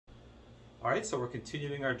Alright, so we're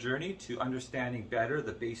continuing our journey to understanding better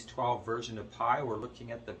the base 12 version of pi. We're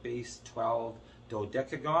looking at the base 12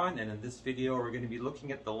 dodecagon, and in this video we're going to be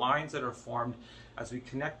looking at the lines that are formed as we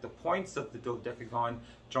connect the points of the dodecagon,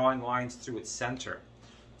 drawing lines through its center.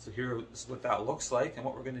 So here is what that looks like, and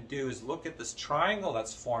what we're going to do is look at this triangle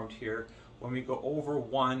that's formed here when we go over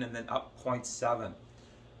 1 and then up 0.7.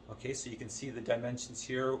 Okay, so you can see the dimensions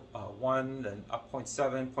here, 1, then up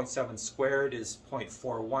 0.7, 0.7 squared is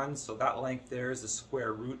 0.41, so that length there is the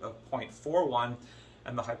square root of 0.41,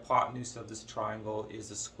 and the hypotenuse of this triangle is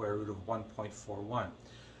the square root of 1.41.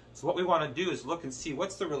 So what we want to do is look and see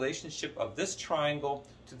what's the relationship of this triangle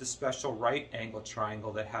to the special right angle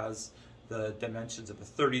triangle that has the dimensions of a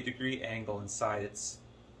 30-degree angle inside its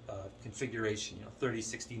configuration, 30,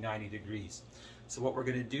 60, 90 degrees. So what we're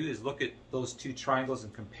going to do is look at those two triangles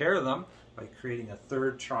and compare them by creating a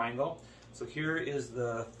third triangle. So here is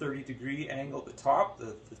the 30-degree angle at the top,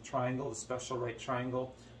 the triangle, the special right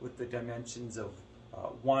triangle with the dimensions of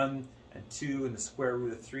 1 and 2 and the square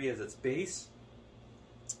root of 3 as its base.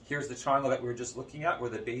 Here's the triangle that we were just looking at where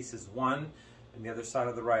the base is 1 and the other side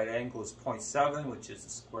of the right angle is 0.7, which is the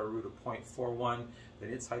square root of 0.41.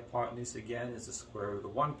 Then its hypotenuse again is the square root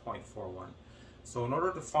of 1.41. So in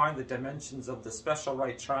order to find the dimensions of the special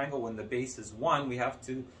right triangle when the base is 1, we have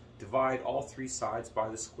to divide all three sides by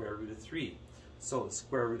the square root of 3. So the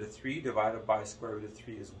square root of 3 divided by the square root of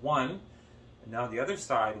 3 is 1. And now the other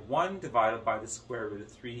side, 1 divided by the square root of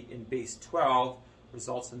 3 in base 12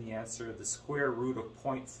 results in the answer of the square root of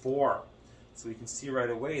 0.4. So we can see right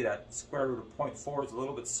away that square root of 0.4 is a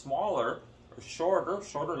little bit smaller or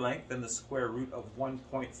shorter length than the square root of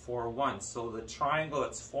 1.41. So the triangle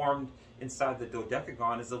that's formed inside the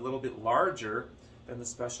dodecagon is a little bit larger than the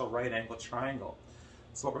special right angle triangle.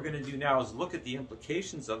 So what we're going to do now is look at the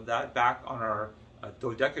implications of that back on our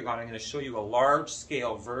dodecagon. I'm going to show you a large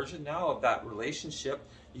scale version now of that relationship.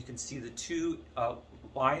 You can see the two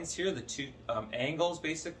lines here, the two angles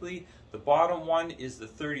basically. The bottom one is the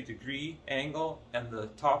 30-degree angle and the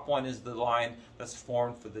top one is the line that's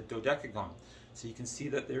formed for the dodecagon. So you can see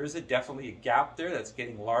that there is definitely a gap there that's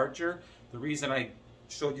getting larger. The reason I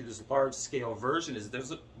showed you this large scale version is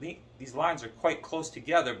these lines are quite close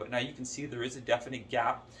together, but now you can see there is a definite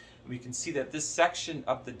gap. And we can see that this section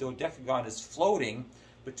of the dodecagon is floating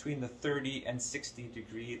between the 30 and 60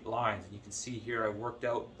 degree lines. And you can see here I worked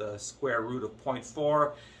out the square root of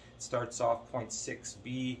 0.4. It starts off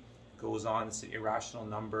 0.6b, goes on, it's an irrational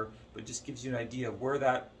number, but it just gives you an idea of where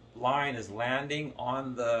that line is landing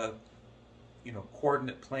on the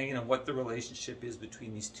coordinate plane and what the relationship is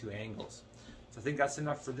between these two angles. So I think that's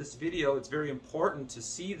enough for this video. It's very important to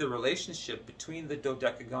see the relationship between the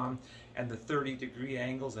dodecagon and the 30-degree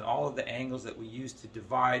angles and all of the angles that we use to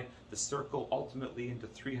divide the circle ultimately into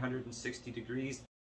 360 degrees.